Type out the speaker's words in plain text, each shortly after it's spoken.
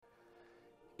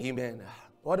Amen.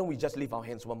 Why don't we just lift our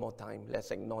hands one more time?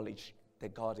 Let's acknowledge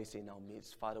that God is in our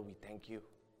midst. Father, we thank you.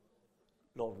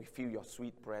 Lord, we feel your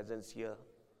sweet presence here.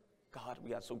 God,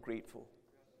 we are so grateful.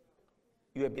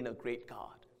 You have been a great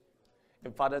God.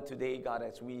 And Father, today, God,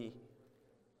 as we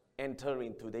enter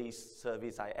in today's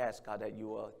service, I ask, God, that you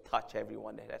will touch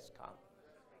everyone that has come.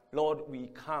 Lord, we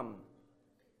come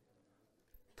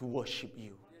to worship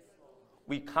you.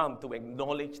 We come to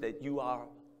acknowledge that you are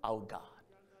our God.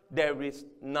 There is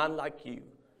none like you.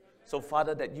 So,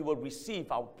 Father, that you will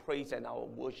receive our praise and our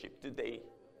worship today.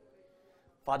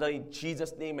 Father, in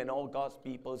Jesus' name, and all God's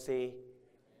people say,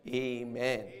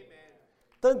 Amen. Amen.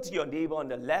 Turn to your neighbor on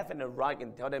the left and the right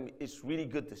and tell them it's really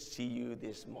good to see you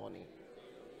this morning.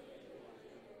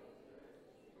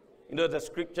 You know, the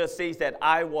scripture says that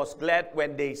I was glad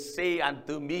when they say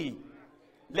unto me,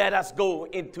 let us go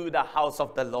into the house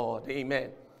of the Lord.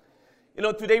 Amen. You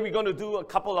know, today we're going to do a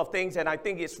couple of things, and I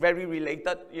think it's very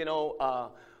related. You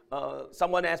know,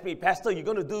 someone asked me, Pastor, you're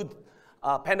going to do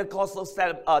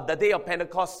the day of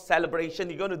Pentecost celebration.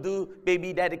 You're going to do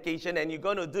baby dedication, and you're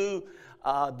going to do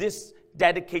this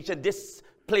dedication, this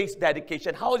place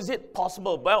dedication. How is it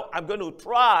possible? Well, I'm going to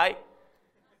try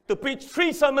to preach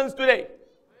 3 sermons today.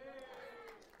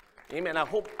 Amen. I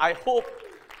hope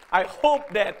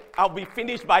that I'll be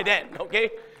finished by then,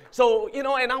 okay? So, you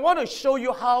know, and I want to show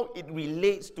you how it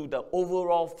relates to the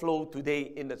overall flow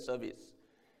today in the service.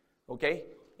 Okay?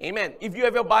 Amen. If you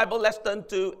have your Bible, let's turn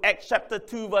to Acts chapter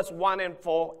 2, verse 1 and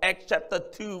 4. Acts chapter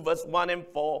 2, verse 1 and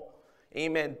 4.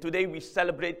 Amen. Today we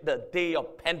celebrate the day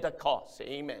of Pentecost.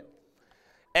 Amen.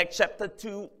 Acts chapter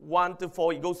 2, 1 to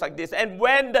 4, it goes like this. And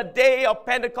when the day of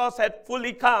Pentecost had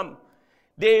fully come,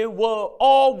 they were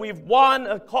all with one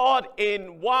accord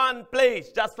in one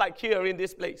place, just like here in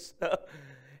this place.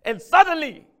 And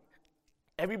suddenly,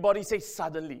 everybody say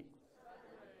suddenly,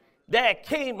 there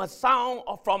came a sound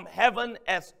from heaven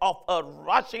as of a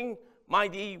rushing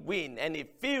mighty wind, and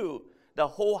it filled the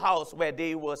whole house where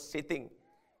they were sitting.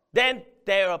 Then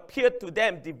there appeared to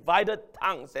them divided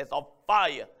tongues as of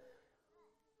fire,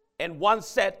 and one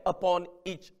sat upon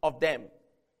each of them.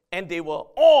 And they were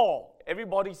all,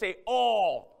 everybody say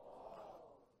all,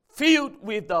 filled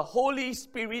with the Holy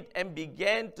Spirit, and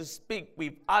began to speak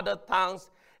with other tongues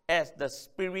as the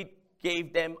Spirit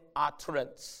gave them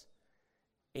utterance.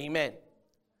 Amen.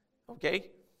 Okay?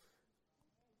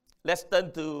 Let's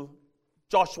turn to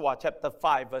Joshua chapter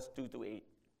 5, verse 2 to 8.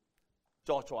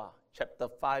 Joshua chapter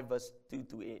 5, verse 2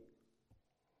 to 8.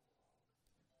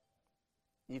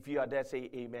 If you are there, say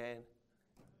amen.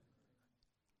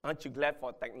 Aren't you glad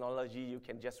for technology? You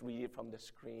can just read it from the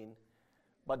screen.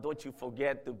 But don't you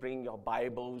forget to bring your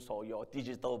Bibles or your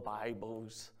digital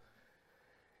Bibles.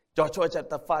 Joshua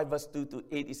chapter 5, verse 2 to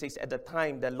 8, it says, At the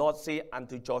time the Lord said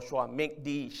unto Joshua, Make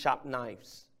thee sharp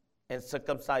knives, and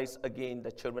circumcise again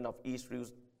the children of Israel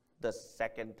the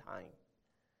second time.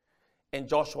 And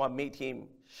Joshua made him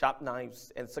sharp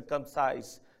knives, and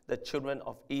circumcised the children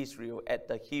of Israel at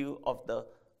the heel of the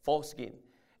foreskin.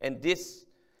 And this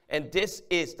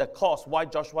is the cause why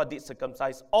Joshua did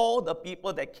circumcise all the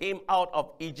people that came out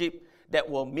of Egypt that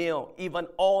were male. Even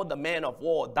all the men of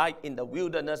war died in the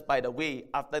wilderness by the way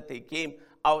after they came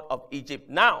out of Egypt.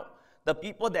 Now, the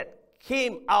people that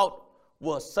came out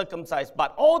were circumcised,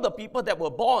 but all the people that were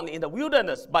born in the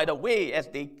wilderness by the way as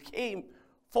they came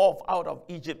forth out of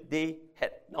Egypt, they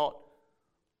had not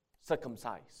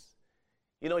circumcised.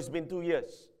 You know, it's been 2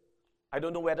 years. I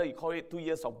don't know whether you call it 2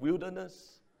 years of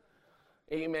wilderness.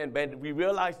 Amen. But we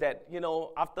realize that, you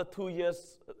know, after 2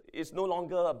 years, it's no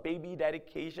longer a baby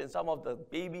dedication. Some of the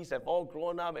babies have all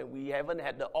grown up, and we haven't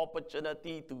had the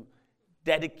opportunity to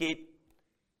dedicate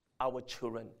our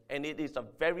children. And it is a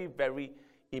very, very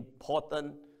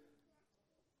important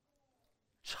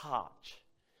charge.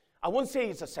 I won't say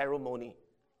it's a ceremony.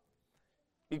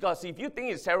 Because if you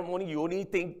think it's ceremony, you only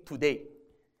think today.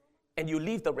 And you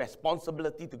leave the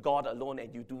responsibility to God alone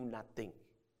and you do nothing.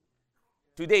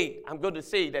 Today, I'm going to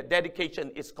say that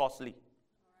dedication is costly.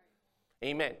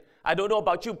 Amen. I don't know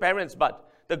about you parents,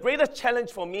 but the greatest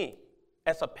challenge for me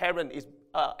as a parent is,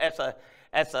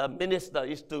 as a minister,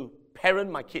 is to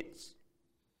parent my kids.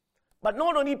 But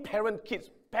not only parent kids,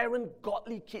 parent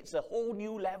godly kids, a whole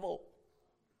new level.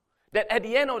 That at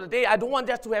the end of the day, I don't want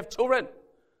just to have children.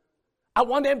 I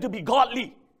want them to be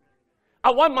godly.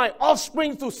 I want my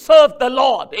offspring to serve the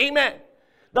Lord. Amen.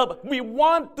 We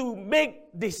want to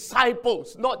make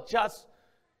disciples, not just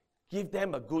give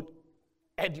them a good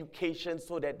education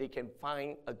so that they can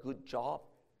find a good job.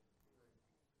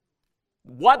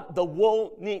 What the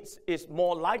world needs is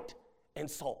more light and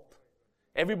salt.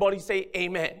 Everybody say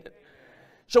amen.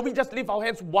 Shall we just lift our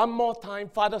hands one more time?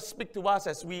 Father, speak to us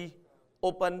as we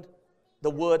open the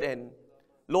word, and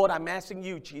Lord, I'm asking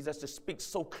you, Jesus, to speak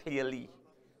so clearly.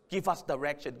 Give us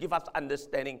direction, give us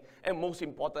understanding, and most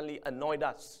importantly, anoint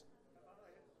us.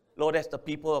 Lord, as the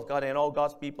people of God and all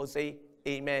God's people say,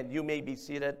 amen. You may be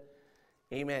seated.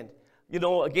 Amen. You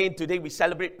know, again, today we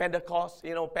celebrate Pentecost.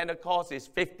 You know, Pentecost is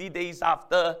 50 days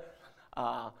after,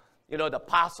 the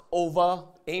Passover.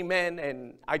 Amen.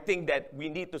 And I think that we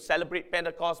need to celebrate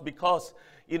Pentecost because,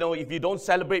 if you don't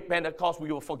celebrate Pentecost,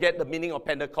 we will forget the meaning of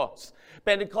Pentecost.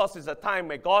 Pentecost is a time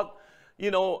where God,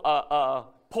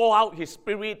 pour out His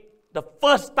Spirit the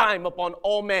first time upon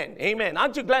all men. Amen.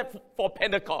 Aren't you glad for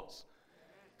Pentecost?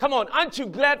 Come on, aren't you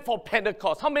glad for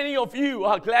Pentecost? How many of you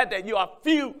are glad that you are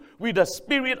filled with the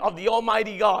Spirit of the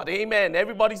Almighty God? Amen.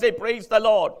 Everybody say, praise the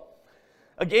Lord.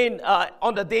 Again,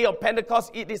 on the day of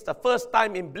Pentecost, it is the first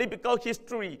time in biblical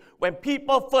history when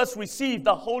people first received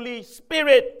the Holy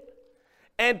Spirit.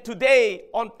 And today,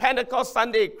 on Pentecost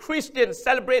Sunday, Christians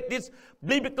celebrate this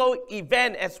biblical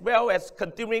event as well as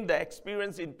continuing the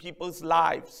experience in people's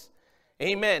lives.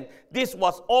 Amen. This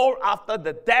was all after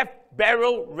the death,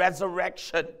 burial,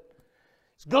 resurrection.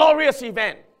 It's a glorious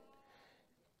event.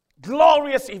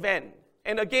 Glorious event.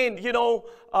 And again,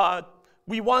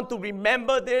 we want to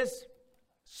remember this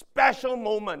special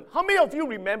moment. How many of you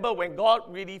remember when God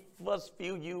really first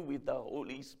filled you with the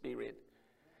Holy Spirit?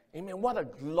 Amen. What a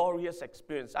glorious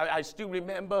experience. I still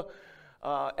remember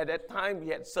at that time we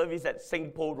had service at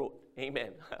St. Paul Road.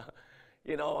 Amen.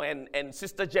 And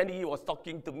Sister Jenny was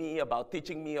talking to me about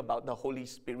teaching me about the Holy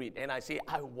Spirit. And I said,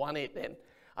 I want it. And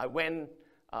I went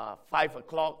 5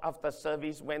 o'clock after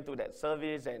service, went to that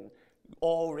service, and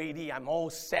I'm all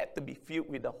set to be filled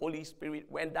with the Holy Spirit.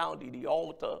 Went down to the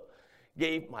altar,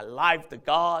 gave my life to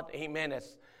God. Amen.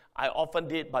 As I often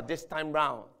did, but this time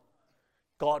round,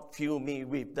 God filled me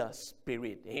with the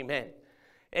Spirit. Amen.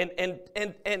 And it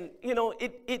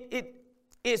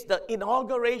is the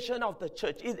inauguration of the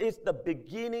church. It is the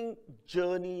beginning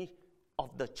journey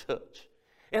of the church.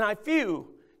 And I feel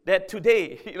that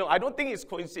today, I don't think it's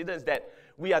coincidence that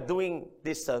we are doing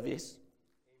this service.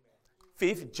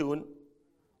 5th June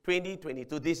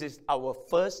 2022. This is our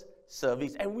first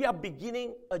service. And we are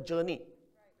beginning a journey.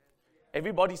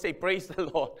 Everybody say, praise the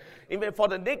Lord. Even for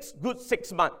the next good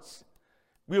 6 months,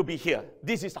 we'll be here.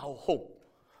 This is our hope.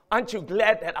 Aren't you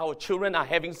glad that our children are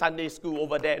having Sunday school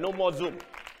over there? No more Zoom.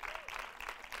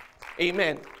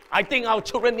 Amen. I think our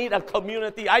children need a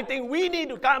community. I think we need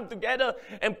to come together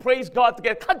and praise God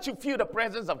together. Can't you feel the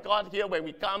presence of God here when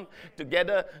we come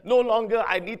together? No longer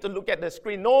I need to look at the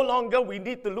screen. No longer we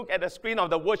need to look at the screen of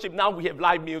the worship. Now we have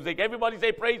live music. Everybody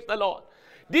say, praise the Lord.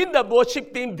 Didn't the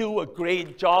worship team do a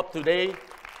great job today?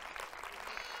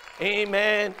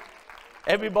 Amen.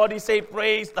 Everybody say,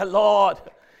 praise the Lord.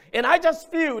 And I just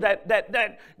feel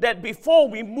that before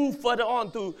we move further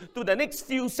on to the next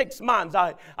few 6 months,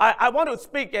 I want to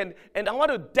speak and I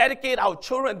want to dedicate our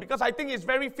children because I think it's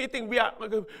very fitting.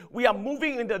 We are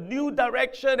moving in the new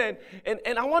direction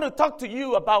and I want to talk to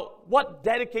you about what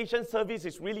dedication service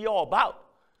is really all about.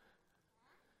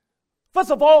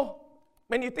 First of all,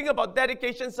 when you think about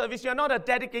dedication service, you're not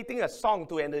dedicating a song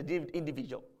to an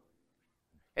individual.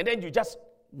 And then you just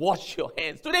wash your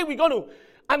hands. Today we're going to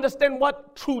understand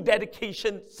what true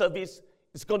dedication service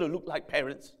is going to look like,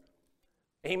 parents.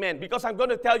 Amen. Because I'm going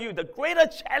to tell you the greater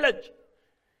challenge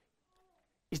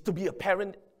is to be a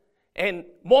parent, and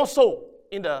more so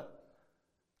in the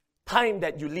time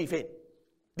that you live in.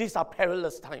 These are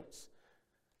perilous times.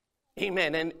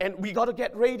 Amen. And we got to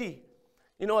get ready.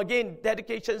 Again,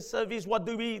 dedication service, what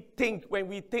do we think when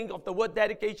we think of the word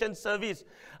dedication service?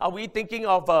 Are we thinking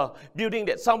of a building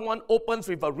that someone opens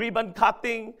with a ribbon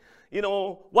cutting?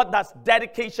 What does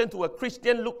dedication to a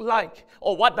Christian look like?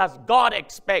 Or what does God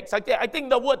expect? I think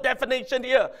the word definition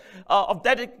here of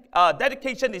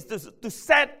dedication is to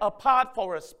set apart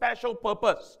for a special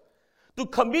purpose. To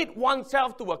commit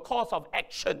oneself to a cause of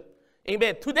action.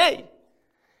 Amen. Today,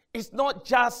 it's not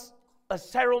just a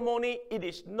ceremony. It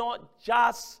is not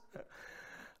just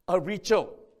a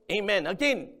ritual. Amen.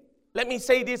 Again, let me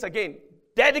say this again.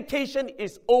 Dedication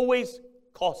is always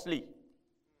costly.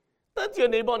 Turn to your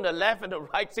neighbor on the left and the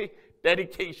right, say,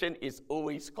 dedication is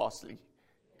always costly.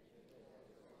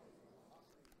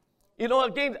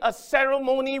 Again, a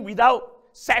ceremony without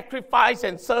sacrifice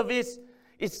and service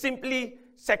is simply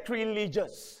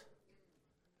sacrilegious.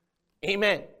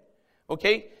 Amen.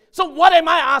 Okay? So what am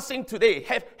I asking today?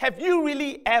 Have you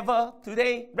really ever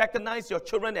today recognized your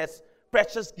children as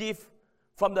precious gift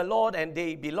from the Lord and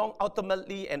they belong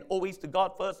ultimately and always to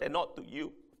God first and not to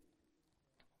you?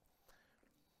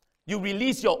 You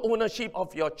release your ownership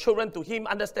of your children to Him,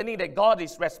 understanding that God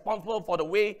is responsible for the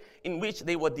way in which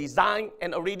they were designed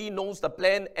and already knows the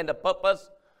plan and the purpose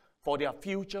for their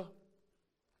future.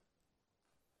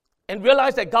 And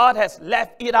realize that God has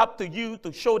left it up to you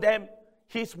to show them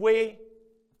His way.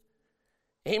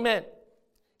 Amen.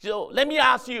 So let me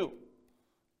ask you,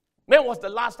 when was the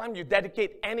last time you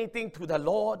dedicate anything to the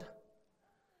Lord?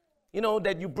 You know,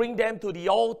 that you bring them to the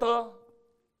altar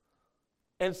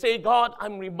and say, God,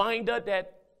 I'm reminded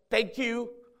that thank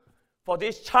you for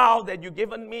this child that you've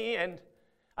given me, and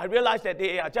I realize that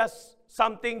they are just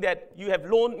something that you have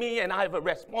loaned me, and I have a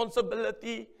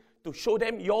responsibility to show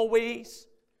them your ways.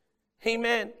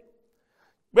 Amen.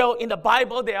 Well, in the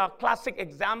Bible, there are classic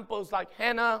examples like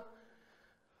Hannah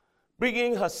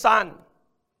bringing her son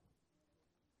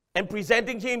and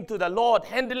presenting him to the Lord,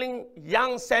 handing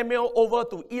young Samuel over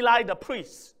to Eli the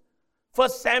priest. 1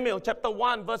 Samuel chapter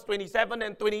 1, verse 27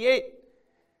 and 28.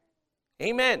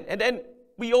 Amen. And then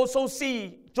we also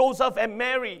see Joseph and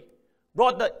Mary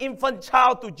brought the infant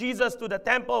child to Jesus to the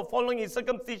temple following his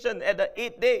circumcision at the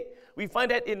 8th day. We find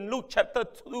that in Luke chapter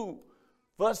 2,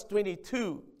 verse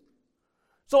 22.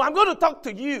 So I'm going to talk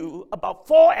to you about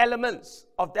 4 elements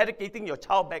of dedicating your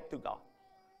child back to God.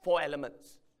 4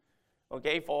 elements.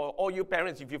 Okay, for all you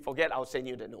parents, if you forget, I'll send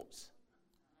you the notes.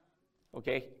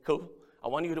 Okay, cool. I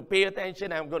want you to pay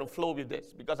attention, and I'm going to flow with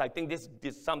this because I think this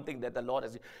is something that the Lord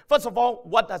has. First of all,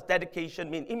 what does dedication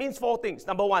mean? It means 4 things.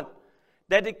 Number 1,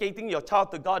 dedicating your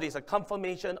child to God is a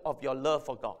confirmation of your love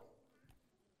for God.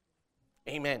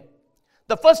 Amen.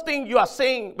 The first thing you are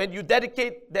saying when you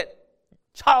dedicate that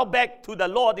child back to the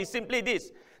Lord is simply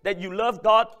this, that you love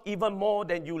God even more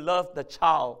than you love the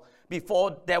child.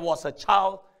 Before there was a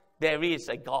child, there is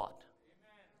a God.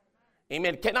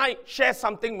 Amen. Can I share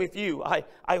something with you?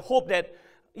 I hope that,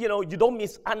 you don't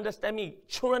misunderstand me.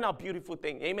 Children are beautiful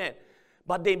things. Amen.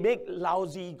 But they make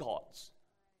lousy gods.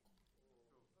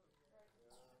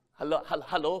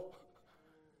 Hello?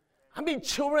 I mean,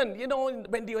 children,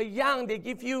 when they were young, they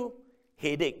give you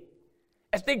headache.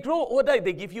 As they grow older,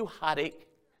 they give you heartache.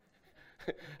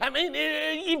 I mean,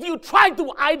 if you try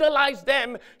to idolize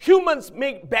them, humans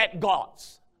make bad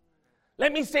gods.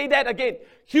 Let me say that again.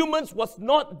 Humans was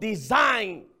not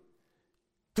designed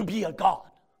to be a God.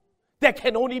 There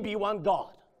can only be one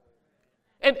God.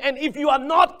 And if you are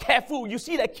not careful, you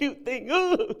see that cute thing,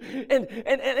 and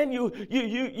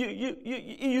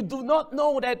you do not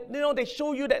know that, they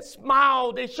show you that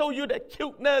smile, they show you that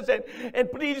cuteness,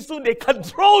 and pretty soon they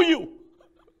control you.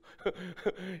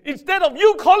 Instead of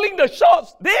you calling the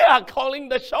shots, they are calling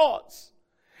the shots.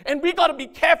 And we got to be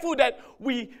careful that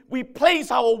we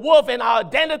place our worth and our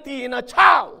identity in a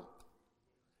child.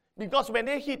 Because when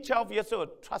they hit 12 years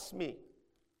old, trust me,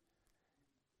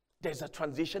 there's a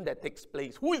transition that takes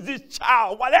place. Who is this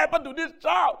child? What happened to this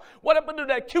child? What happened to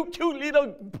that cute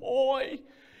little boy?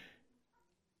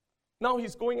 Now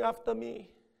he's going after me.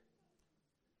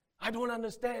 I don't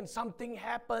understand. Something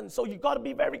happened. So you got to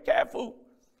be very careful.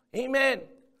 Amen.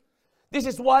 This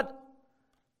is what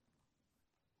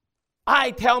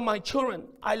I tell my children.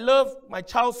 I love my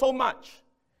child so much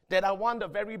that I want the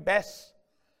very best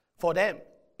for them.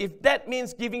 If that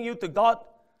means giving you to God,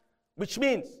 which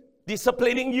means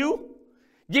disciplining you,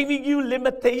 giving you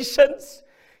limitations,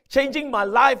 changing my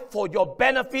life for your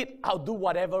benefit, I'll do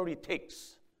whatever it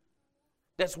takes.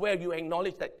 That's where you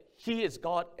acknowledge that He is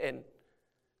God and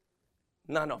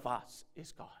none of us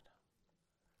is God.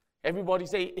 Everybody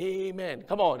say amen.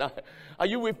 Come on. Are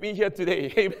you with me here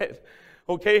today? Amen.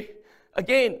 Okay.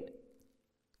 Again,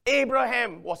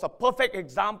 Abraham was a perfect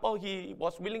example. He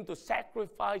was willing to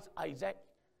sacrifice Isaac.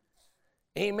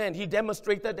 Amen. He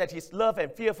demonstrated that his love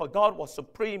and fear for God was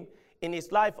supreme in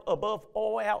his life above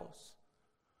all else.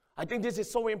 I think this is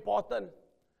so important.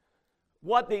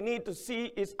 What they need to see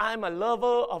is I'm a lover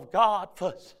of God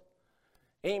first.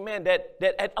 Amen.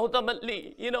 That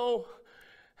ultimately,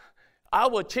 I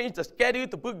will change the schedule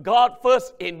to put God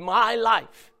first in my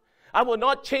life. I will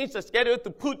not change the schedule to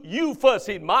put you first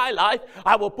in my life.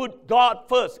 I will put God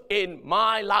first in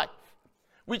my life.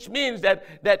 Which means that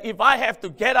if I have to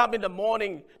get up in the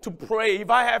morning to pray,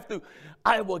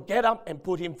 I will get up and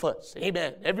put Him first.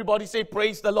 Amen. Everybody say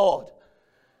praise the Lord.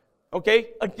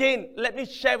 Okay? Again, let me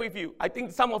share with you. I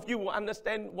think some of you will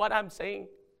understand what I'm saying.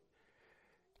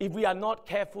 If we are not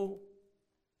careful,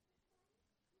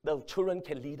 the children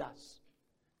can lead us.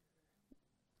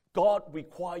 God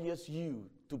requires you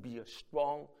to be a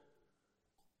strong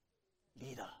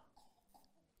leader.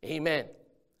 Amen.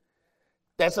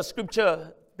 There's a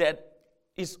scripture that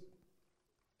is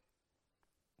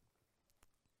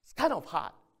it's kind of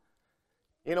hard.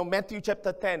 Matthew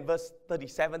chapter 10, verse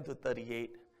 37 to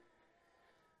 38.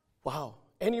 Wow.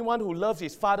 Anyone who loves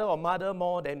his father or mother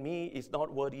more than me is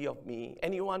not worthy of me.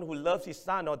 Anyone who loves his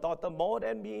son or daughter more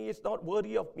than me is not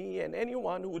worthy of me. And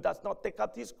anyone who does not take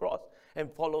up his cross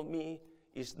and follow me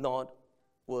is not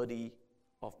worthy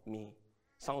of me.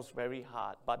 Sounds very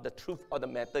hard, but the truth of the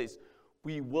matter is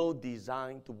we will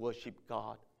design to worship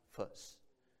God first.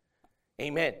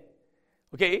 Amen.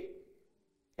 Okay?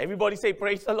 Everybody say,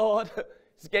 praise the Lord.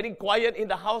 It's getting quiet in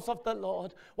the house of the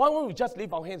Lord. Why don't we just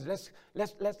lift our hands?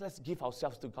 Let's give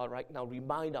ourselves to God right now.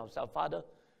 Remind ourselves,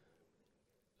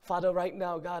 Father, right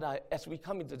now, God, as we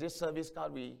come into this service,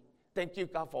 God, we thank you,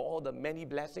 God, for all the many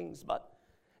blessings. But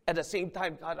at the same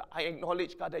time, God, I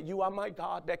acknowledge, God, that you are my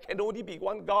God. There can only be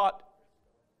one God.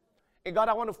 And God,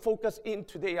 I want to focus in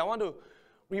today. I want to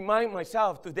remind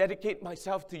myself to dedicate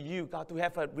myself to you, God, to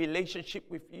have a relationship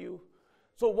with you.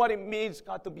 So what it means,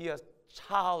 God, to be a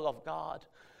child of God,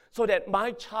 so that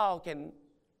my child can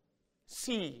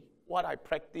see what I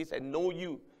practice and know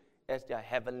you as their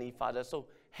heavenly Father. So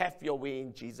have your way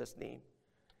in Jesus' name.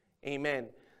 Amen.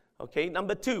 Okay,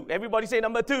 number 2. Everybody say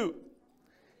number 2.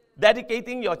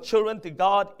 Dedicating your children to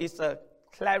God is a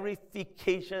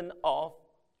clarification of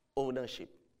ownership.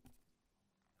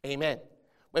 Amen.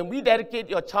 When we dedicate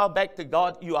your child back to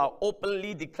God, you are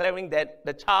openly declaring that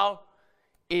the child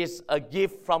is a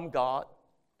gift from God.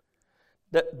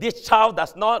 This child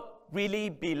does not really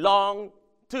belong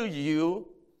to you.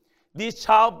 This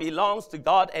child belongs to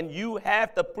God, and you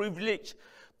have the privilege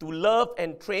to love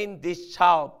and train this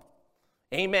child.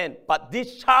 Amen. But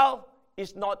this child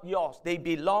is not yours. They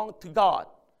belong to God.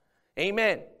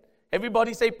 Amen.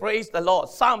 Everybody say praise the Lord.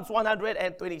 Psalms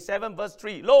 127 verse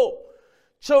 3. Lo,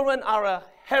 children are a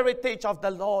heritage of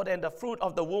the Lord, and the fruit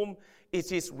of the womb is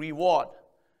his reward.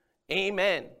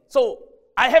 Amen. So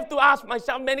I have to ask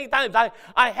myself many times,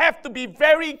 I have to be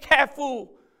very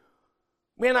careful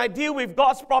when I deal with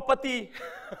God's property.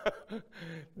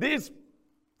 This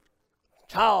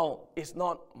child is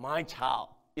not my child.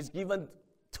 It's given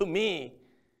to me.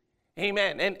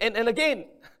 Amen. And again,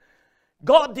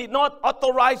 God did not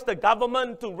authorize the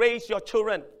government to raise your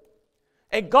children.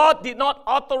 And God did not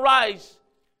authorize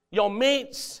your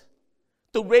mates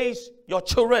to raise your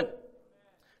children.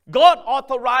 God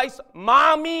authorized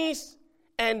mommies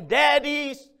and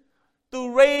daddies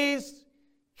to raise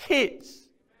kids.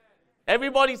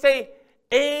 Everybody say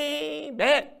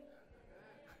amen.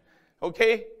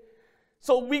 Okay?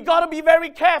 So we got to be very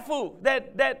careful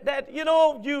that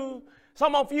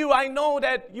some of you, I know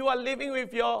that you are living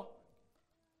with your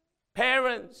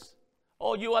parents,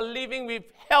 or you are living with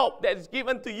help that is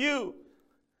given to you.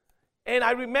 And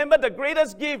I remember the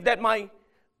greatest gift that my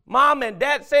mom and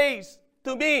dad says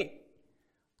to me,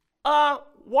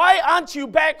 why aren't you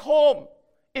back home?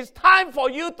 It's time for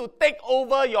you to take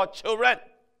over your children.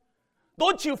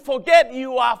 Don't you forget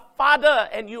you are father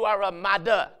and you are a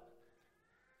mother.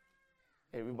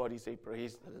 Everybody say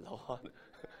praise the Lord.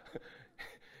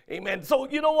 Amen. So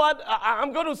you know what?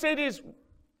 I'm going to say this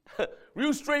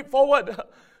real straightforward.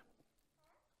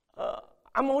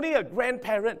 I'm only a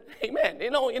grandparent. Amen.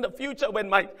 You know, in the future when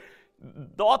my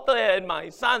daughter and my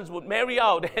sons would marry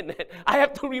out, and I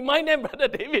have to remind them, Brother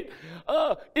David,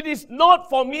 it is not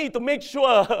for me to make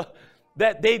sure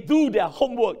that they do their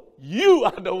homework. You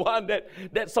are the one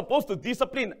that's supposed to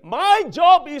discipline. My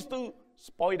job is to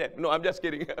spoil them. No, I'm just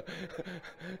kidding.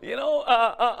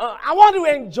 I want to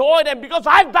enjoy them because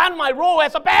I've done my role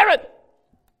as a parent.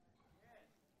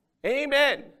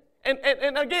 Amen.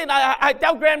 And again, I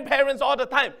tell grandparents all the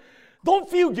time, don't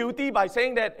feel guilty by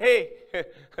saying that, hey,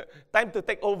 time to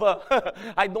take over.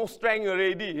 I no strength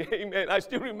already. Amen. I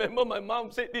still remember my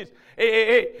mom said this.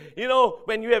 Hey,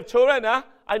 when you have children,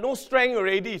 I no strength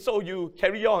already, so you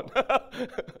carry on.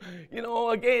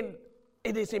 Again,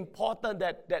 it is important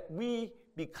that we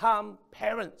become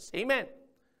parents. Amen.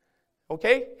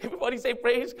 Okay? Everybody say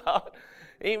praise God.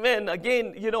 Amen.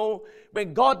 Again,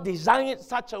 when God designed it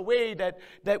such a way that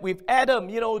with Adam,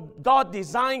 God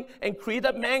designed and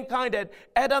created mankind, that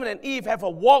Adam and Eve have a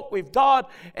walk with God,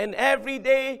 and every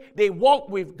day they walk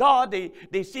with God,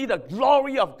 they see the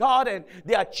glory of God, and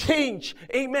they are changed,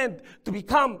 amen, to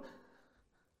become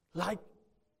like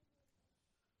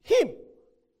Him,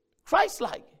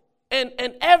 Christ-like. And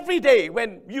every day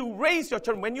when you raise your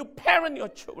children, when you parent your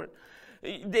children,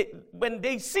 when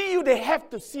they see you, they have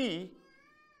to see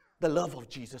the love of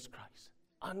Jesus Christ.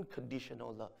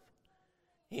 Unconditional love.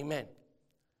 Amen.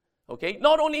 Okay?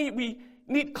 Not only we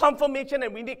need confirmation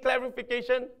and we need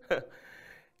clarification,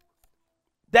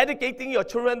 dedicating your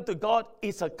children to God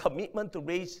is a commitment to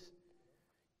raise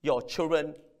your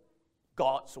children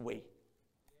God's way.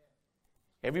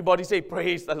 Everybody say,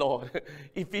 praise the Lord.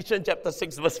 Ephesians chapter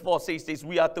 6 verse 4 says this,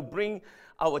 we are to bring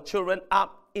our children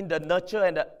up in the nurture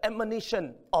and the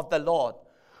admonition of the Lord.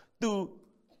 To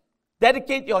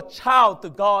dedicate your child to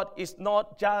God is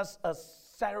not just a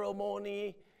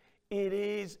ceremony, it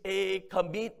is a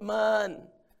commitment.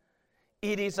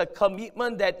 It is a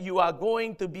commitment that you are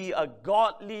going to be a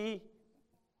godly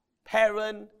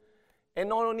parent, and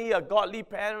not only a godly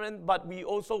parent, but we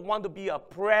also want to be a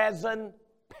present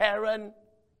parent.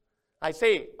 I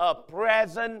say a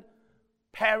present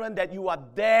parent, that you are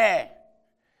there,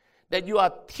 that you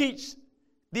are teach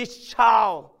this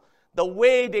child the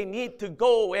way they need to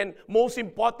go, and most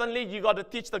importantly, you got to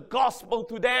teach the gospel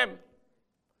to them.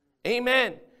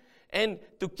 Amen. And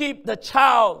to keep the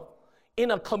child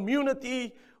in a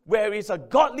community where it's a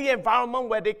godly environment,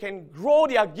 where they can grow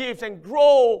their gifts and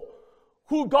grow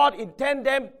who God intended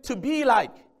them to be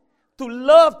like. To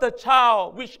love the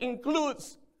child, which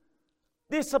includes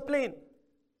discipline.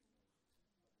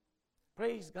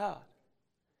 Praise God.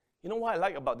 You know what I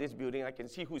like about this building? I can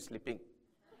see who's sleeping.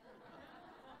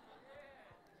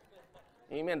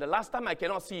 Amen. The last time I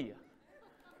cannot see.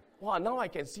 Wow, now I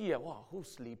can see. Wow,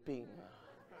 who's sleeping?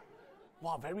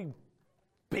 Wow, very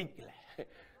big.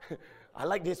 I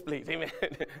like this place. Amen.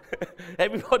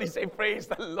 Everybody say, praise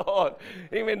the Lord.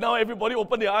 Amen. Now everybody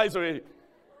open their eyes already.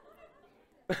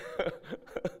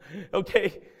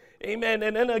 Okay. Amen.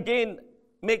 And then again,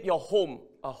 make your home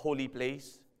a holy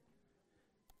place.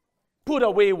 Put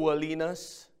away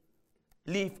worldliness.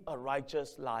 Live a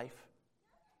righteous life.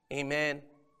 Amen.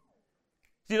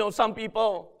 You know, some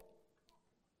people,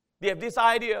 they have this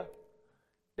idea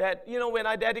that, you know, when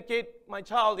I dedicate my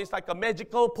child, it's like a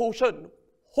magical potion.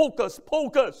 Hocus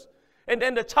pocus. And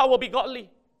then the child will be godly.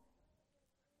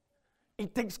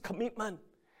 It takes commitment.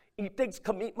 It takes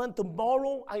commitment.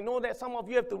 Tomorrow, I know that some of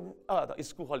you have to, it's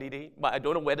school holiday, but I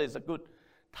don't know whether it's a good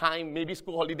time. Maybe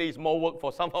school holiday is more work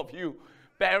for some of you.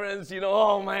 Parents, you know,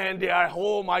 oh man, they are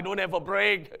home, I don't have a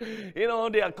break. You know,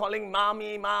 they are calling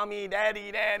mommy, mommy,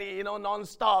 daddy, daddy, you know,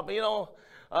 non-stop, you know,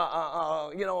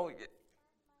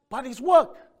 but it's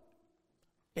work.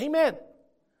 Amen.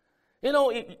 You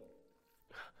know,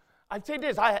 I say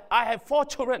this, I have 4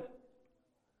 children.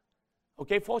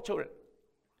 Okay, 4 children.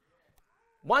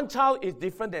 One child is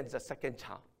different than the second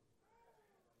child.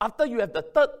 After you have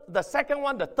the second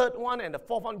one, the third one, and the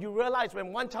fourth one, you realize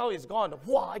when one child is gone,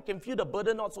 wow, I can feel the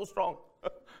burden not so strong.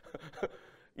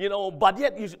 You know, but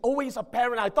yet you're always a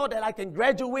parent. I thought that I can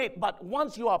graduate, but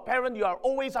once you are a parent, you are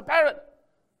always a parent.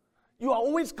 You are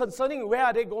always concerning where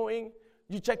are they going.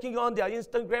 You're checking on their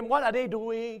Instagram. What are they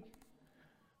doing?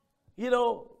 You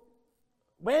know,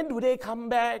 when do they come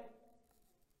back?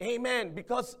 Amen.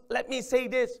 Because let me say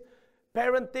this,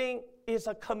 parenting is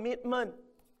a commitment.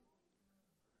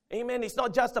 Amen. It's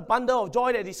not just a bundle of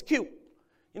joy that is cute.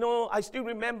 You know, I still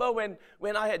remember when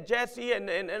I had Jessie and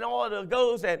all the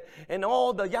girls and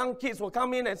all the young kids will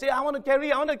come in and say, I want to carry,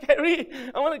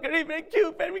 very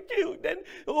cute, very cute. Then,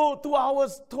 2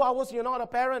 hours, you're not a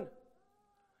parent.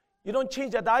 You don't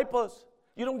change their diapers.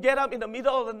 You don't get up in the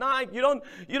middle of the night. You don't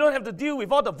have to deal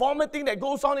with all the vomiting that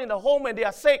goes on in the home when they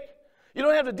are sick. You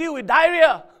don't have to deal with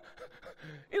diarrhea.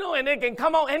 You know, and they can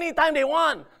come out anytime they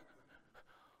want.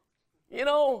 You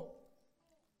know,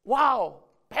 wow,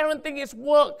 parenting is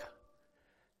work.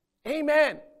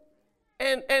 Amen.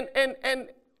 And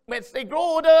when they grow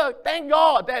older, thank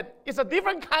God that it's a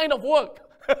different kind of work.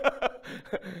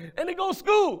 And they go to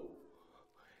school.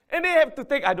 And they have to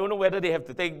take, I don't know whether they have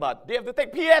to take, but they have to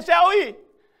take PSLE.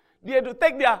 They have to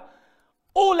take their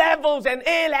O-levels and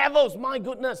A-levels. My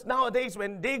goodness, nowadays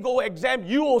when they go exam,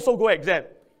 you also go exam.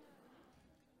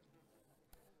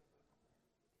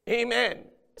 Amen.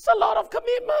 It's a lot of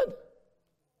commitment.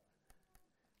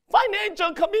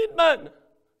 Financial commitment.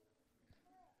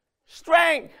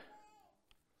 Strength.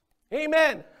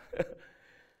 Amen.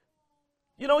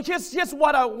 You know, here's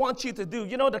what I want you to do.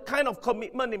 You know, the kind of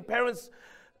commitment in parents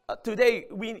today,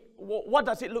 what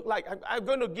does it look like? I'm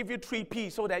going to give you 3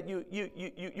 P's so that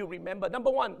you remember.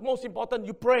 Number 1, most important,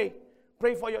 you pray.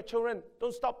 Pray for your children.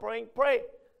 Don't stop praying. Pray.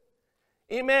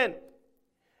 Amen.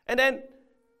 And then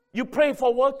you pray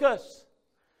for workers.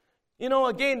 You know,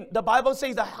 again, the Bible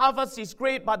says the harvest is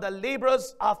great, but the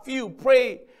laborers are few.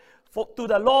 Pray to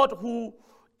the Lord who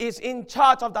is in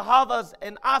charge of the harvest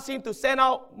and ask Him to send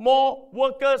out more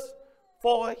workers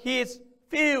for His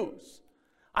fields.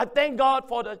 I thank God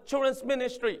for the children's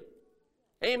ministry.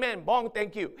 Amen. Bong,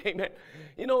 thank you. Amen.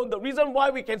 You know, the reason why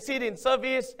we can sit in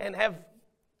service and have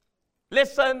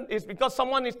listen is because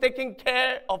someone is taking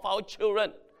care of our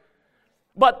children.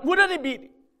 But wouldn't it be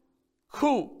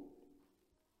cool,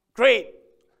 great,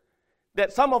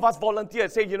 that some of us volunteer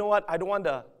and say, you know what, I don't want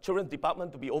the children's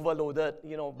department to be overloaded.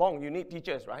 You know, Bong, you need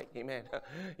teachers, right? Amen.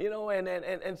 You know,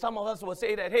 and some of us will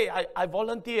say that, hey, I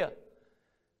volunteer.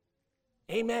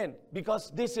 Amen. Because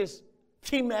this is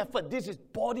team effort. This is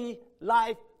body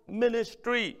life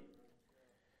ministry.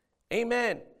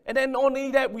 Amen. And then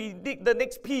only that, we need the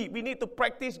next P. We need to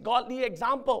practice godly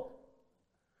example.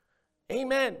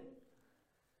 Amen.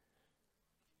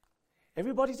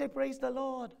 Everybody say, praise the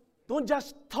Lord. Don't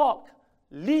just talk.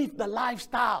 Live the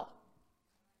lifestyle.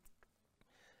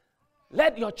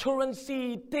 Let your children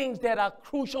see things that are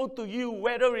crucial to you,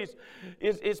 whether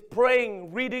it's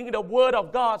praying, reading the Word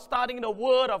of God, studying the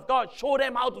Word of God. Show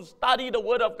them how to study the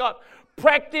Word of God.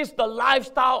 Practice the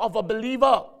lifestyle of a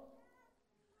believer.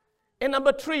 And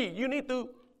number 3, you need to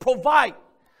provide.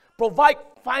 Provide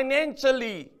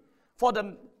financially for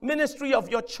the ministry of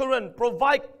your children.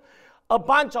 Provide a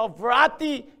bunch of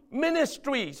variety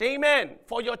ministries, amen,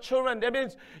 for your children. That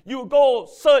means you go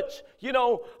search,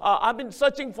 I've been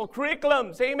searching for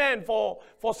curriculums, amen, for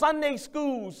Sunday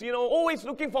schools, always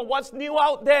looking for what's new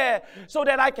out there so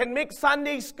that I can make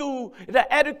Sunday school,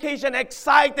 the education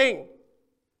exciting.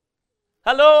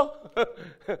 Hello?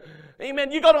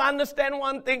 Amen. You got to understand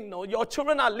one thing. No, your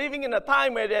children are living in a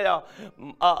time where they are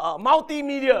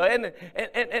multimedia,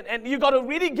 and you got to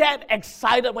really get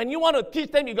excited. When you want to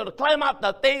teach them, you got to climb up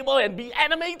the table and be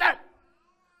animated.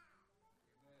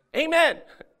 Amen.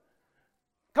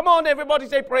 Come on, everybody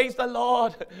say, praise the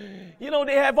Lord.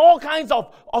 They have all kinds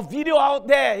of video out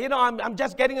there. I'm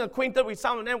just getting acquainted with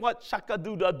some of them. What shaka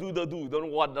do da do da do. Don't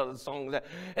know what the songs are.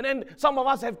 And then some of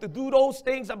us have to do those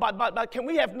things. But can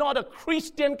we have not a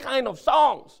Christian kind of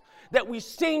songs that we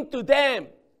sing to them?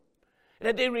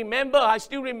 That they remember. I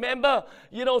still remember,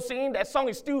 singing that song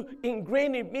is still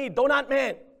ingrained in me. Donut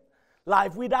Man.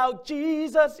 Life without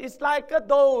Jesus is like a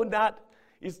donut.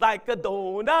 It's like a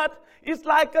donut. It's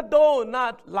like a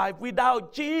donut. Life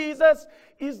without Jesus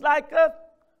is like a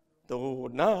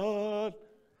donut.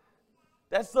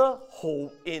 That's a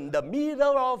hole in the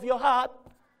middle of your heart.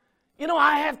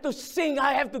 I have to sing.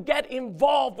 I have to get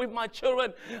involved with my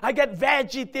children. I get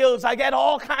Veggie Tales. I get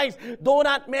all kinds.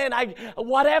 Donut Man.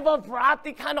 Whatever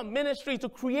variety kind of ministry to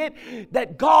create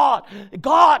that God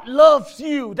loves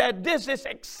you. That this is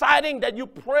exciting. That you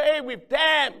pray with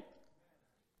them.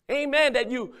 Amen. That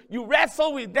you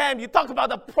wrestle with them. You talk about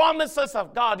the promises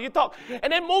of God.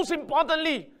 And then most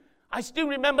importantly, I still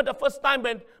remember the first time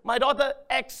when my daughter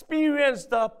experienced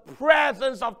the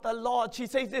presence of the Lord. She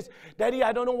says this, Daddy,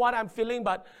 I don't know what I'm feeling,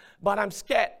 but I'm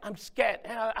scared. I'm scared.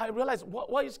 And I realized,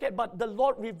 what are you scared? But the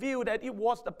Lord revealed that it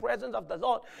was the presence of the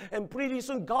Lord. And pretty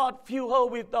soon God filled her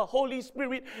with the Holy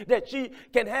Spirit that she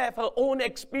can have her own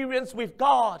experience with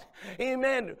God.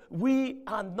 Amen. We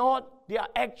are not their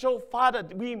actual father.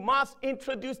 We must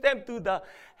introduce them to the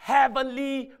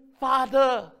Heavenly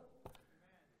Father.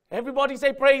 Everybody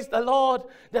say, praise the Lord.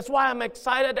 That's why I'm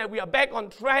excited that we are back on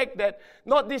track, that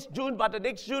not this June, but the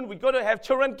next June, we're going to have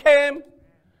children camp.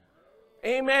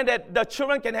 Amen. That the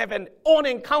children can have an own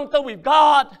encounter with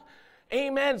God.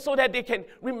 Amen. So that they can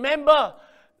remember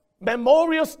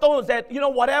memorial stones that,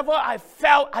 whatever I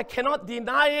felt, I cannot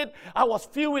deny it. I was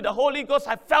filled with the Holy Ghost.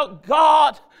 I felt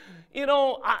God.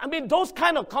 Those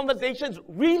kind of conversations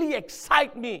really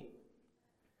excite me.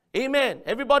 Amen.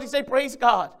 Everybody say, praise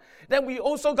God. Then we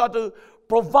also got to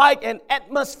provide an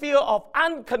atmosphere of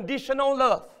unconditional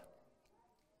love.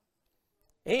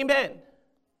 Amen.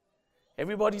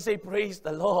 Everybody say, praise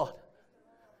the Lord.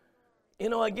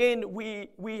 Again,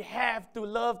 we have to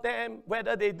love them,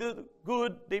 whether they do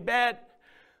good, they bad,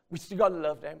 we still got to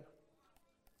love them.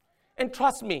 And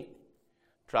trust me.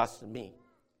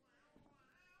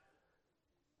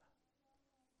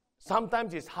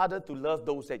 Sometimes it's harder to love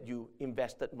those that you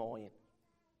invested more in.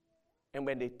 And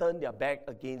when they turn their back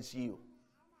against you,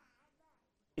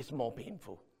 it's more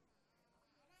painful.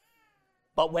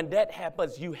 But when that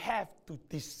happens, you have to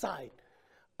decide,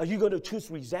 are you going to choose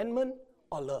resentment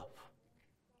or love?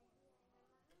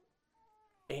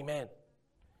 Amen.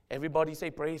 Everybody say,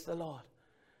 praise the Lord.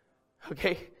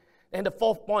 Okay. And the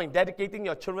fourth point, dedicating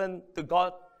your children to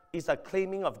God is a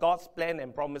claiming of God's plan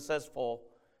and promises for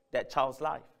that child's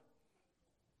life.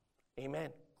 Amen.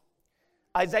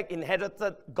 Isaac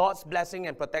inherited God's blessing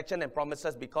and protection and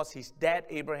promises because his dad,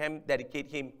 Abraham, dedicated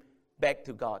him back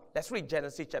to God. Let's read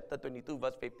Genesis chapter 22,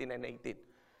 verse 15 and 18.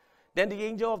 Then the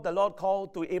angel of the Lord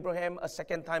called to Abraham a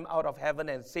second time out of heaven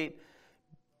and said,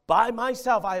 by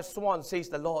myself I have sworn, says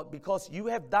the Lord, because you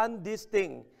have done this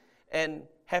thing and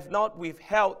have not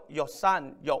withheld your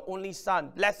son, your only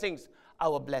son, blessings, I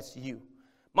will bless you.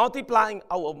 Multiplying,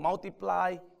 I will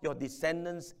multiply your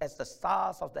descendants as the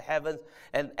stars of the heavens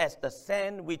and as the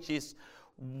sand which is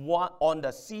on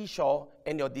the seashore,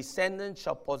 and your descendants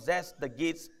shall possess the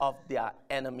gates of their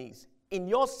enemies. In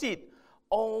your seed,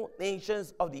 all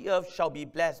nations of the earth shall be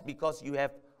blessed because you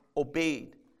have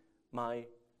obeyed my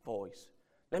voice.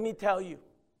 Let me tell you,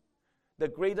 the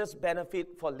greatest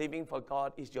benefit for living for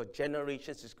God is your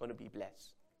generations is going to be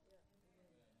blessed.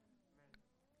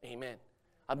 Amen.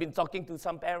 I've been talking to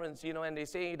some parents, and they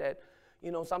say that,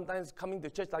 sometimes coming to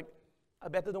church, like, I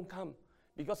better don't come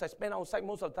because I spend outside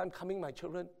most of the time coming my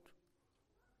children.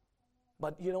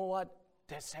 But you know what?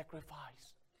 There's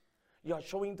sacrifice. You are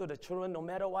showing to the children, no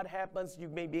matter what happens, you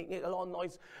may make a lot of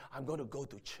noise. I'm going to go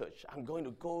to church. I'm going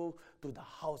to go to the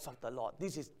house of the Lord.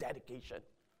 This is dedication.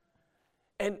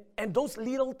 And those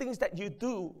little things that you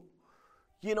do,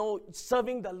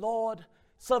 serving the Lord,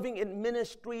 serving in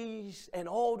ministries and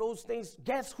all those things,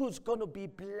 guess who's going to be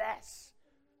blessed?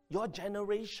 Your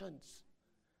generations.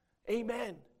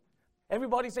 Amen.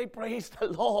 Everybody say, praise the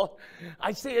Lord.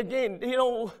 I say again,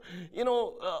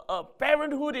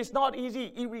 parenthood is not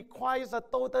easy. It requires a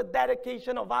total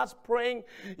dedication of us praying.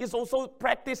 It's also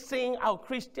practicing our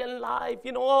Christian life.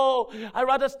 I'd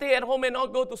rather stay at home and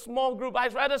not go to small group.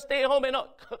 I'd rather stay at home and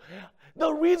not...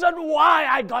 The reason why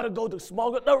I got to go to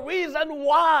small group, the reason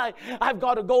why I've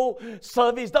got to go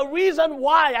service, the reason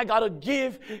why I got to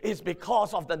give is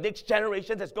because of the next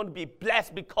generation that's going to be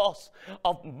blessed because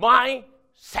of my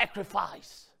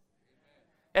sacrifice.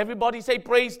 Everybody say,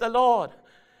 praise the Lord.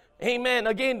 Amen.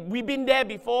 Again, we've been there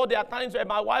before. There are times where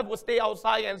my wife will stay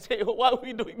outside and say, what are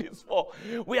we doing this for?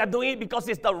 We are doing it because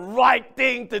it's the right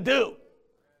thing to do.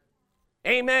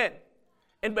 Amen.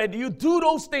 And when you do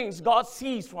those things, God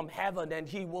sees from heaven and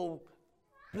He will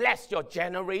bless your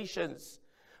generations.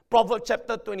 Proverbs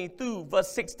chapter 22 verse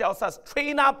 6 tells us,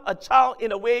 train up a child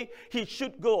in a way he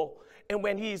should go, and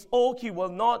when he is old, he will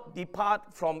not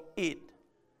depart from it.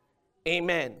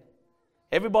 Amen.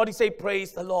 Everybody say,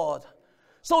 praise the Lord.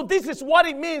 So this is what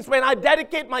it means when I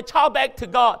dedicate my child back to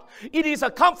God. It is a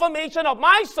confirmation of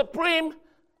my supreme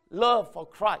love for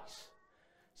Christ.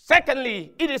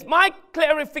 Secondly, it is my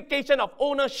clarification of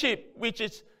ownership, which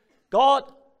is,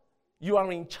 God, you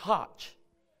are in charge.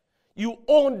 You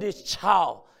own this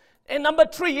child. And number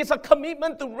 3 is a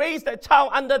commitment to raise the child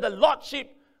under the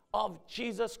lordship of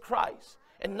Jesus Christ.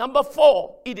 And number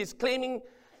 4, it is claiming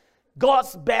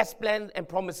God's best plan and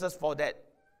promises for that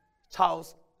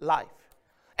child's life.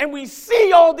 And we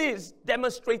see all this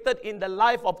demonstrated in the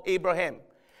life of Abraham.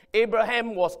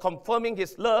 Abraham was confirming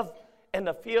his love and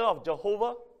the fear of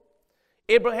Jehovah.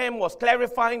 Abraham was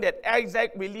clarifying that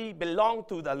Isaac really belonged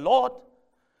to the Lord.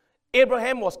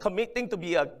 Abraham was committing to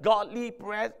be a godly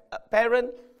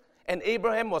parent. And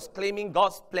Abraham was claiming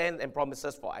God's plan and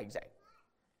promises for Isaac.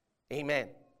 Amen.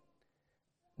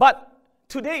 But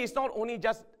today is not only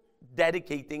just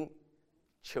dedicating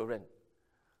children.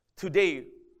 Today,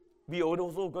 we are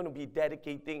also going to be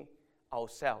dedicating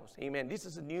ourselves. Amen. This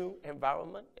is a new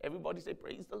environment. Everybody say,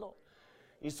 praise the Lord.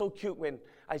 It's so cute when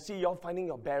I see you all finding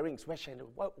your bearings.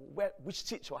 Which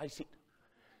seat should I sit?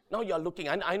 Now you're looking.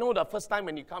 I know the first time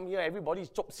when you come here, everybody's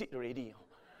chopped seat already.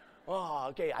 Oh,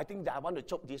 okay, I think that I want to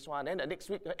chop this one. And the next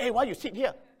week, hey, why you sit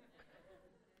here?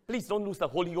 Please don't lose the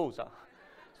Holy Ghost.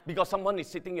 Because someone is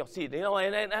sitting your seat.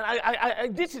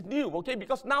 And this is new, okay?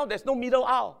 Because now there's no middle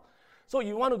aisle. So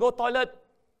you want to go toilet,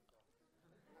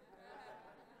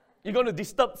 you're going to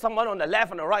disturb someone on the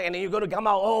left and the right, and then you're going to come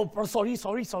out, oh, sorry.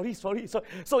 So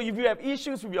if you have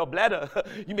issues with your bladder,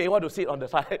 you may want to sit on the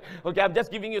side. Okay, I'm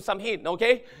just giving you some hint,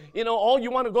 okay? Or you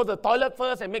want to go to the toilet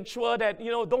first and make sure that,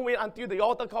 don't wait until the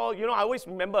altar call. I always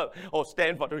remember,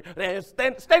 stand for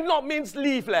the... Stand not means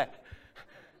leave, leh.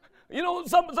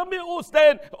 Some people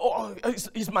stand,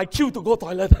 it's my cue to go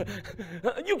toilet.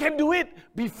 You can do it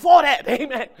before that,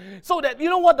 amen. So that,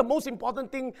 what the most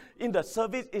important thing in the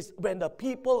service is when the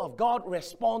people of God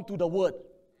respond to the word.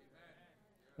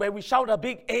 When we shout a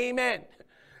big amen.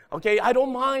 Okay, I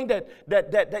don't mind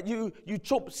that you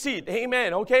chop seed,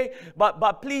 amen, okay?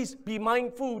 But please be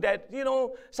mindful that,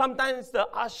 sometimes the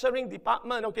ushering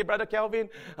department, okay, Brother Kelvin,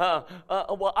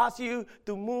 will ask you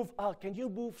to move, can you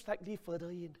move slightly further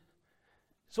in?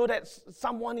 So that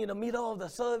someone in the middle of the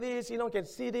service, can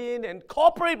sit in and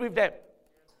cooperate with them.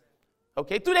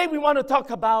 Okay, today we want to talk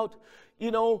about,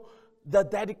 the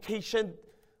dedication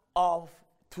of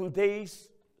today's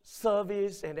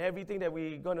service, and everything that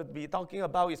we're going to be talking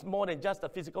about is more than just a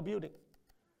physical building.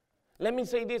 Let me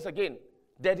say this again.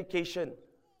 Dedication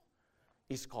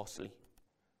is costly.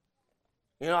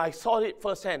 I saw it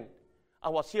firsthand. I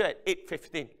was here at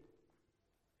 8:15.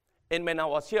 And when I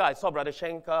was here, I saw Brother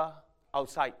Shankar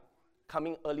outside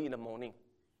coming early in the morning.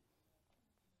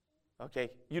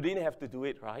 Okay, you didn't have to do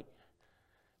it, right?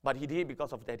 But he did it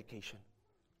because of dedication.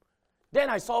 Then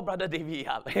I saw Brother David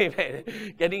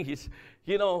getting his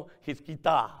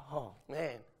guitar. Oh,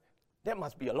 man, that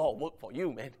must be a lot of work for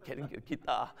you, man, getting your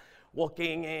guitar,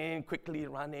 walking in, quickly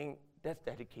running. That's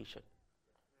dedication.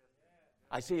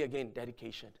 I say again,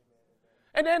 dedication.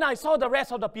 And then I saw the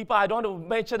rest of the people. I don't want to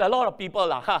mention a lot of people.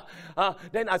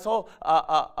 Then I saw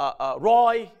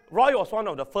Roy. Roy was one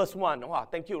of the first one. Wow,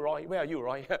 thank you, Roy. Where are you,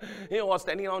 Roy? He was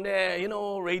standing down there,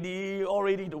 ready, all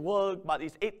ready to work. But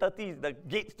it's 8:30. The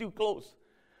gate's still closed.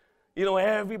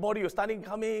 Everybody was starting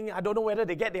coming. I don't know whether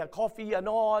they get their coffee or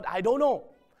not. I don't know.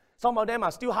 Some of them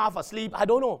are still half asleep. I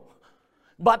don't know.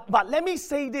 But let me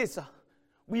say this.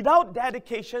 Without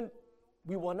dedication,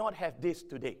 we will not have this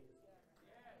today.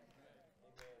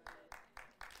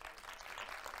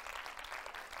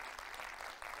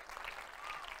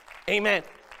 Amen.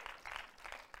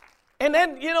 And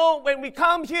then, when we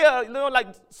come here, like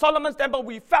Solomon's temple,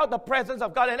 we felt the presence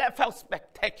of God, and that felt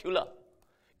spectacular.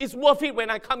 It's worth it when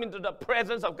I come into the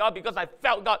presence of God because I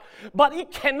felt God. But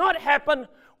it cannot happen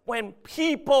when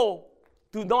people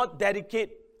do not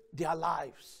dedicate their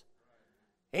lives.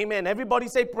 Amen. Everybody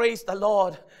say, praise the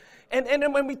Lord. And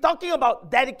then when we're talking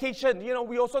about dedication,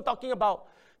 we're also talking about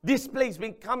this place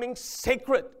becoming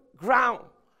sacred ground.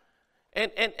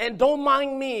 And don't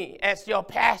mind me as your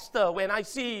pastor when I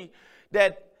see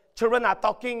that children are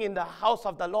talking in the house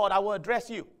of the Lord. I will address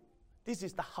you. This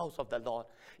is the house of the Lord.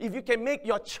 If you can make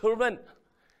your children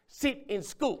sit in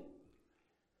school,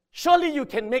 surely you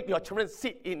can make your children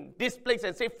sit in this place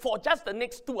and say, for just the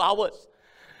next 2 hours,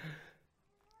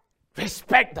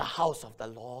 respect the house of the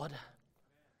Lord.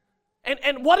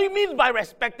 And what do you mean by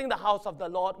respecting the house of the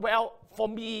Lord? Well, for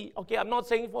me, okay, I'm not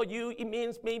saying for you, it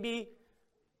means maybe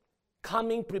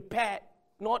coming prepared,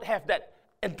 not have that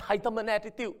entitlement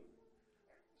attitude.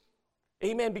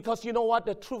 Amen. Because you know what?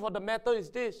 The truth of the matter is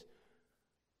this.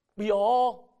 We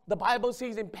all, the Bible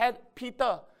says in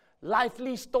Peter,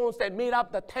 lively stones that made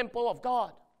up the temple of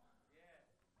God.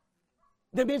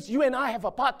 That means you and I have a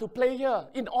part to play here.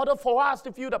 In order for us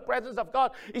to feel the presence of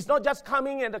God, it's not just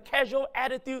coming in a casual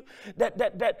attitude.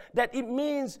 That it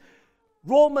means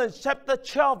Romans chapter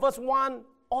 12, verse 1,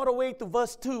 all the way to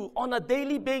verse 2. On a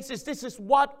daily basis, this is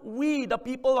what we, the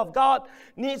people of God,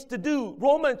 needs to do.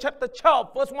 Romans chapter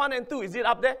 12, verse 1 and 2. Is it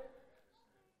up there?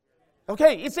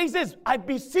 Okay, it says this. I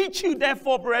beseech you,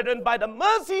 therefore, brethren, by the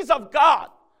mercies of God,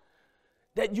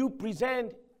 that you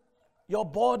present your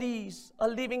bodies a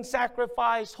living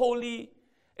sacrifice, holy,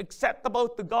 acceptable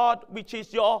to God, which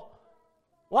is your,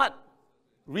 what?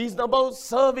 Reasonable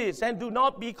service. And do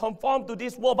not be conformed to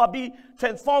this world, but be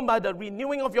transformed by the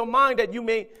renewing of your mind, that you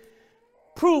may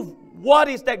prove what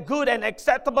is that good and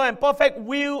acceptable and perfect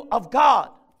will of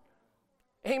God.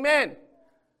 Amen.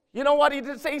 You know what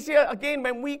it says here again?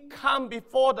 When we come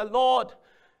before the Lord,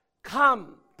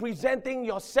 come presenting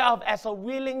yourself as a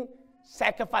willing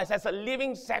sacrifice, as a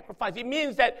living sacrifice. It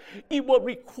means that it will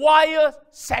require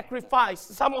sacrifice.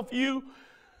 Some of you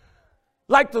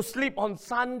like to sleep on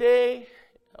Sunday,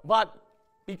 but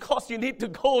because you need to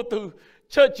go to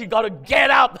church, you got to get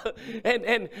up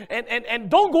and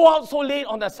don't go out so late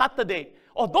on a Saturday,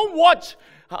 or don't watch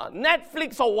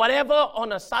Netflix or whatever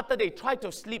on a Saturday. Try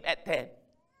to sleep at 10.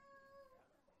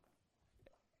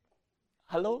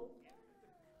 Hello?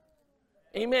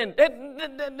 Amen.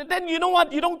 Then you know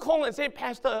what? You don't call and say,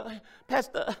 Pastor,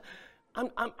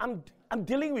 I'm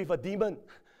dealing with a demon.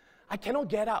 I cannot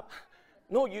get up.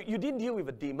 No, you didn't deal with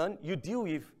a demon. You deal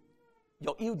with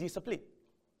your ill discipline.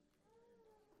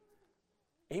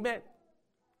 Amen.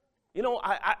 You know,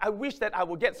 I wish that I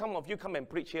would get some of you come and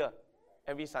preach here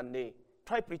every Sunday.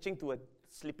 Try preaching to a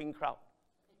sleeping crowd.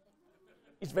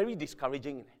 It's very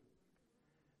discouraging.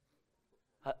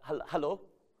 Hello?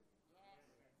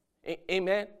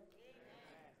 Amen?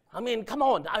 I mean, come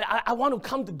on. I want to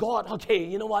come to God. Okay,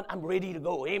 you know what? I'm ready to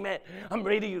go. Amen. I'm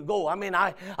ready to go. I mean,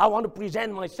 I want to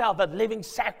present myself as a living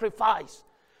sacrifice.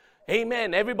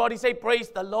 Amen. Everybody say, praise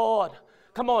the Lord.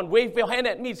 Come on, wave your hand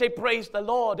at me. Say, praise the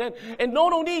Lord. And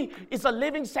not only it's a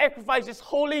living sacrifice, it's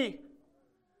holy.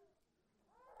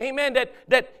 Amen.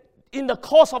 That in the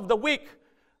course of the week,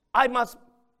 I must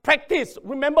practice.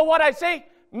 Remember what I say?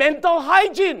 Mental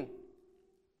hygiene.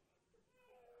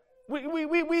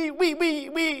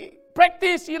 We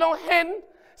practice, hand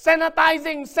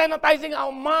sanitizing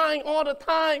our mind all the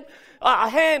time.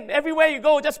 Hand, everywhere you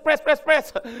go, just press.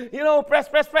 Press.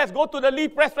 Go to the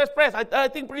lift, press. I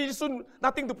think pretty soon,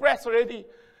 nothing to press already.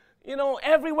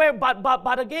 Everywhere.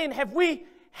 But again, have we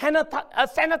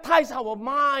sanitized our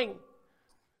mind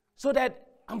so that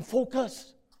I'm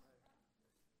focused?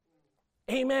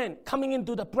 Amen. Coming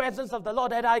into the presence of the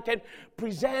Lord, that I can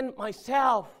present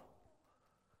myself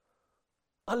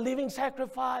a living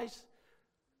sacrifice.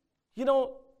 You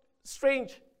know,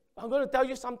 strange. I'm going to tell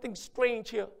you something strange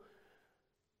here.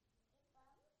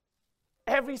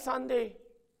 Every Sunday,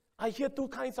 I hear 2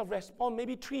 kinds of response,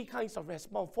 maybe 3 kinds of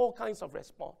response, 4 kinds of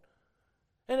response.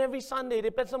 And every Sunday,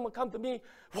 the person will come to me,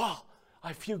 wow,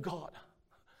 I feel God.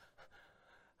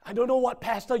 I don't know what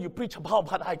pastor you preach about,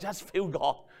 but I just feel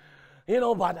God. You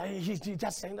know, but he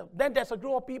just saying that. Then there's a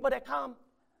group of people that come,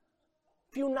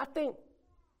 feel nothing.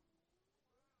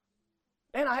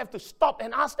 Then I have to stop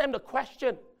and ask them the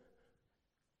question.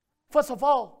 First of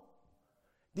all,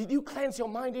 did you cleanse your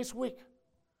mind this week?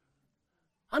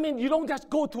 I mean, you don't just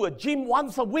go to a gym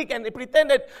once a week and they pretend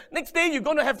that next day you're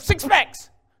going to have 6 packs.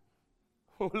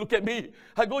 Look at me.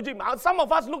 I go gym. Some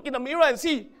of us look in the mirror and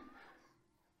see.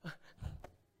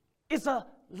 It's a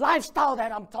lifestyle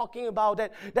that I'm talking about,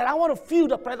 that I want to feel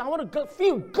the presence. I want to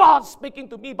feel God speaking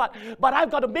to me, but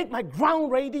I've got to make my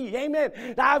ground ready. Amen.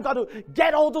 That I've got to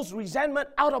get all those resentment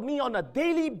out of me on a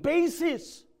daily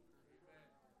basis.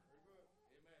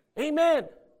 Amen.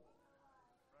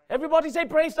 Everybody say,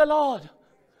 praise the Lord.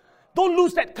 Don't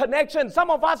lose that connection. Some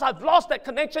of us have lost that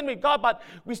connection with God, but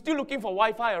we're still looking for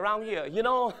Wi-Fi around here, you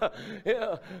know.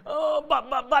 Yeah.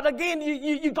 But again,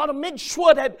 you got to make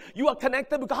sure that you are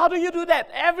connected. Because how do you do that?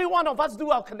 Every one of us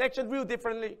do our connection real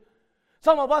differently.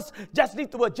 Some of us just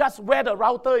need to adjust where the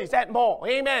router is at more.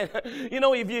 Amen. You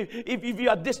know, if you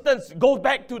are distant, go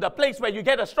back to the place where you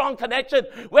get a strong connection,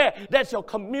 where that's your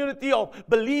community of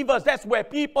believers. That's where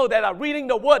people that are reading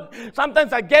the Word.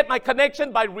 Sometimes I get my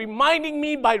connection by reminding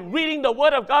me, by reading the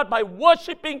Word of God, by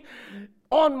worshiping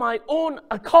on my own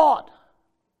accord.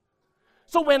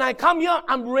 So when I come here,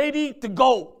 I'm ready to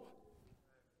go.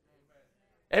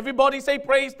 Everybody say,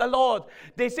 praise the Lord.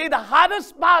 They say the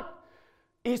hardest part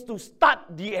is to start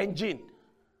the engine.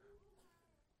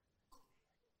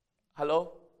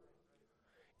 Hello?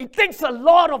 It takes a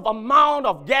lot of amount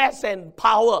of gas and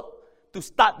power to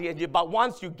start the engine, but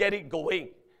once you get it going,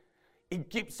 it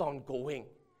keeps on going.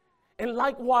 And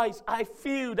likewise, I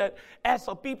feel that as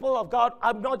a people of God,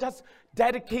 I'm not just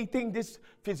dedicating this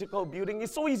physical building.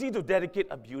 It's so easy to dedicate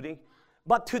a building,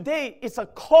 but today it's a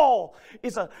call,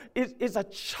 it's a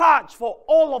charge for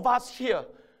all of us here,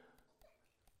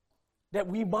 that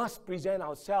we must present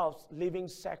ourselves living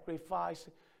sacrifice.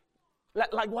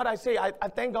 Like what I say, I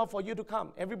thank God for you to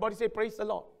come. Everybody say, praise the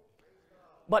Lord.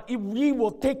 But if we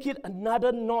will take it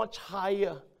another notch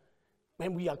higher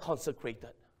when we are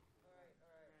consecrated.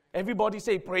 Everybody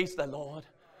say, praise the Lord.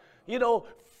 You know,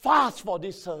 fast for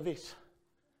this service.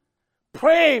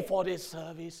 Pray for this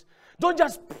service. Don't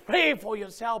just pray for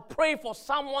yourself. Pray for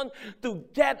someone to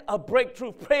get a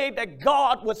breakthrough. Pray that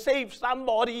God will save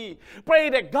somebody. Pray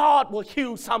that God will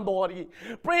heal somebody.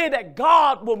 Pray that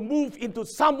God will move into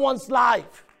someone's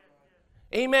life.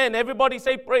 Amen. Everybody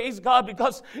say praise God,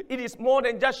 because it is more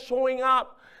than just showing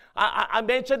up. I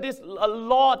mentioned this a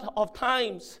lot of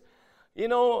times. You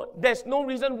know, there's no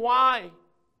reason why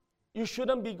you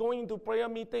shouldn't be going to prayer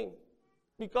meeting,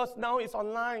 because now it's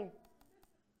online.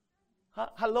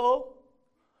 Hello?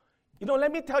 You know,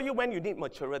 let me tell you when you need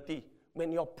maturity. When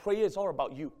your prayer is all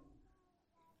about you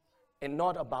and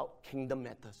not about kingdom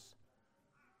matters.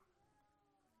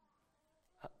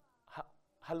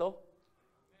 Hello?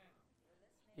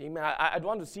 Amen. I don't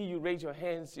want to see you raise your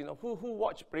hands. You know, who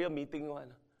watch prayer meeting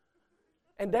one?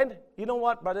 And then, you know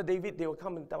what, Brother David, they will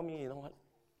come and tell me, you know what,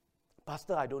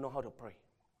 Pastor, I don't know how to pray.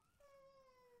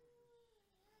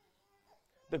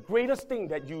 The greatest thing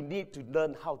that you need to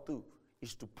learn how to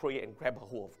is to pray and grab a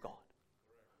hold of God.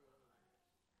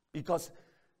 Because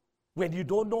when you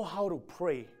don't know how to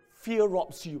pray, fear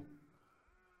robs you.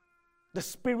 The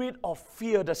spirit of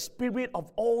fear, the spirit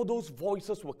of all those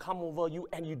voices will come over you,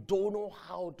 and you don't know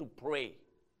how to pray.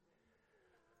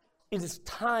 It is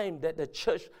time that the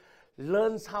church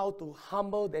learns how to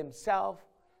humble themselves,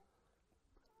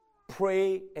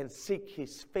 pray and seek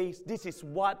His face. This is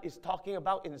what is talking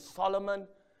about in Solomon.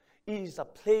 It is a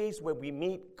place where we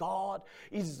meet God.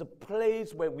 It is a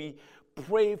place where we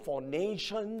pray for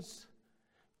nations.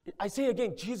 I say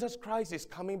again, Jesus Christ is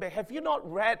coming back. Have you not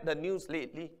read the news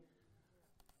lately?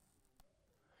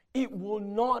 It will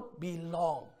not be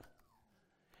long.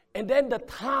 And then the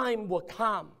time will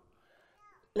come.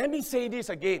 Let me say this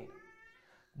again.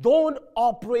 Don't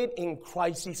operate in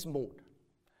crisis mode.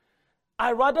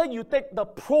 I'd rather you take the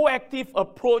proactive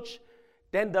approach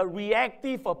than the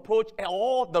reactive approach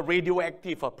or the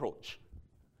radioactive approach.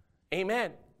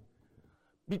 Amen.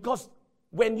 Because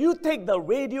when you take the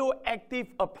radioactive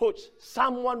approach,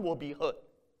 someone will be hurt.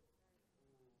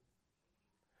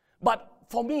 But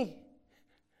for me,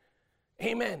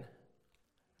 Amen.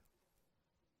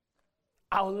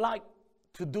 I would like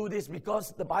to do this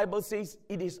because the Bible says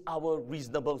it is our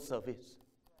reasonable service.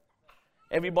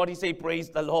 Everybody say, praise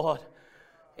the Lord.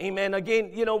 Amen.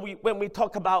 Again, when we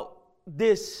talk about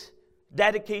this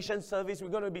dedication service, we're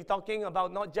going to be talking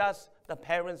about not just the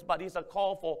parents, but it's a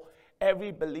call for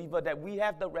every believer that we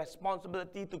have the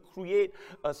responsibility to create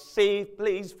a safe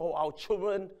place for our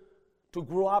children to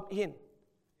grow up in.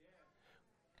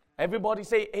 Everybody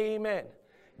say amen.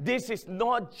 This is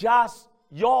not just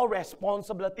your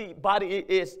responsibility, but it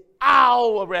is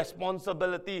our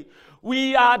responsibility.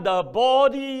 We are the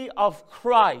body of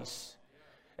Christ.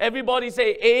 Everybody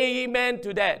say amen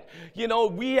to that.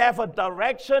 We have a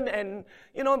direction, and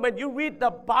when you read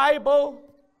the Bible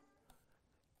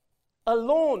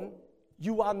alone,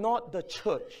 you are not the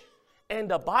church.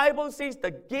 And the Bible says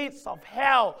the gates of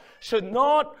hell should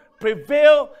not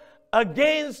prevail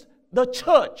against the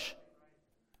church.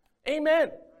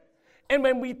 Amen. And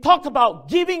when we talk about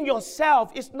giving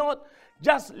yourself, it's not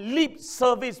just lip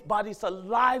service, but it's a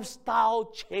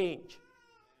lifestyle change.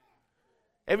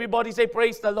 Everybody say,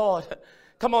 praise the Lord.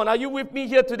 Come on, are you with me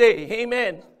here today?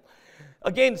 Amen.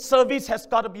 Again, service has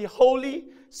got to be holy.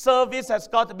 Service has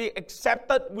got to be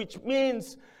accepted, which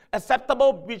means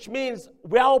acceptable, which means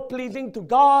well-pleasing to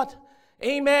God.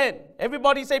 Amen.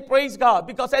 Everybody say, praise God.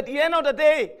 Because at the end of the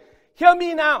day, hear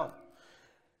me now.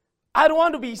 I don't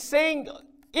want to be saying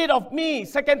it of me.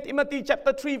 2 Timothy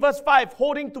chapter 3 verse 5,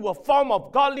 holding to a form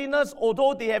of godliness,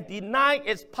 although they have denied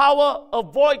its power,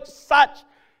 avoid such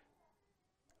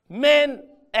men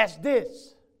as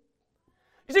this.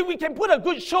 You see, we can put a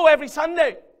good show every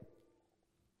Sunday,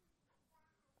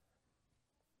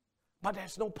 but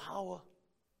there's no power.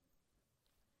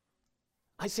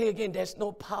 I say again, there's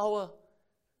no power.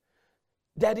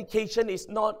 Dedication is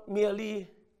not merely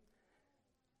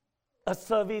a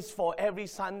service for every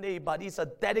Sunday, but it's a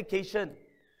dedication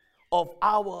of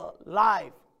our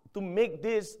life to make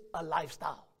this a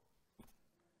lifestyle.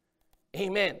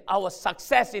 Amen. Our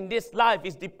success in this life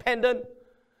is dependent.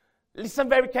 Listen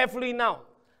very carefully now.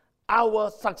 Our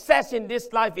success in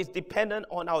this life is dependent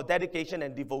on our dedication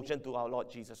and devotion to our Lord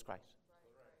Jesus Christ.